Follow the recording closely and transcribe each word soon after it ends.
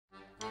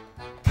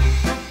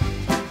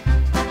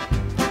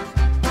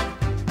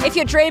If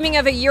you're dreaming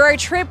of a Euro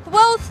trip,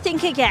 well,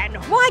 think again.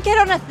 Why get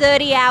on a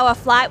 30-hour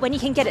flight when you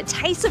can get a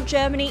taste of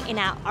Germany in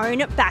our own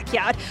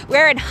backyard?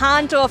 We're in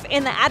Hahndorf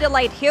in the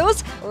Adelaide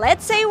Hills.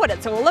 Let's see what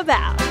it's all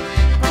about.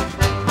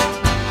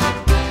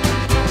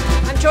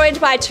 I'm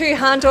joined by two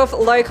Hahndorf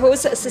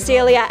locals,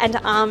 Cecilia and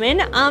Armin.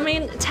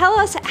 Armin, tell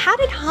us, how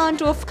did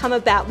Hahndorf come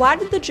about? Why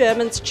did the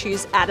Germans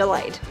choose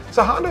Adelaide?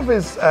 So Hahndorf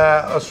is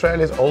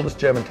Australia's oldest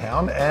German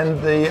town,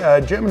 and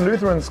the German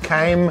Lutherans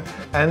came,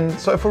 and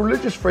so for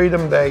religious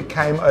freedom they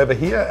came over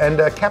here, and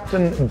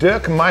Captain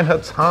Dirk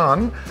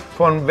Meinherz-Hahn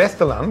from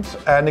Westerland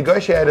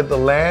negotiated the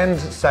land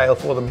sale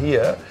for them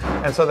here,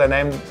 and so they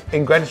named,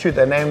 in gratitude,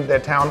 they named their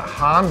town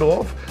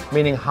Hahndorf,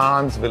 meaning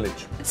Hahn's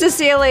village.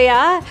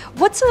 Cecilia,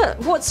 what's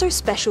so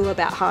special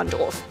about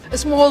Hahndorf? A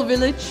small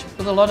village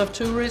with a lot of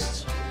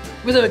tourists,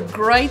 with a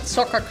great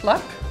soccer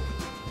club,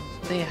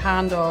 the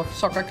Hahndorf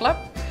Soccer Club.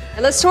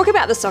 And let's talk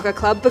about the soccer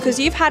club, because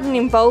you've had an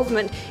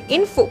involvement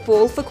in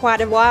football for quite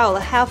a while.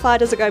 How far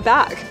does it go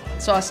back?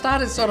 So I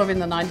started sort of in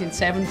the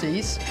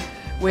 1970s,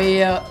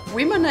 where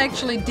women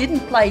actually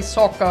didn't play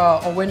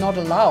soccer, or were not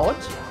allowed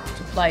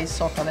to play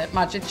soccer that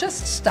much. It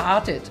just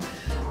started.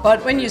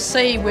 But when you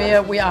see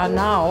where we are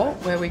now,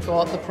 where we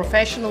got the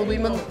professional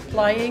women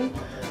playing,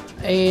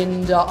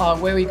 and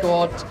where we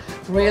got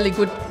really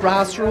good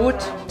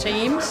grassroots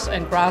teams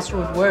and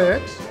grassroots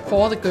work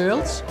for the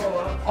girls,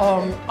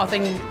 I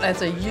think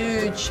that's a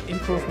huge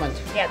improvement.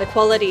 Yeah, the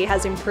quality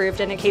has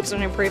improved and it keeps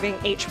on improving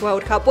each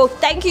World Cup. Well,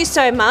 thank you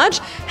so much.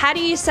 How do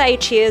you say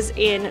cheers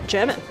in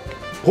German?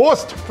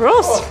 Prost!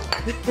 Prost!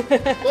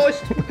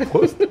 Prost!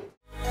 Prost!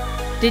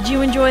 Did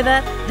you enjoy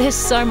that? There's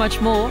so much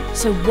more,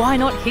 so why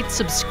not hit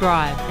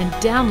subscribe and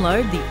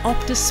download the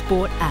Optus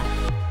Sport app.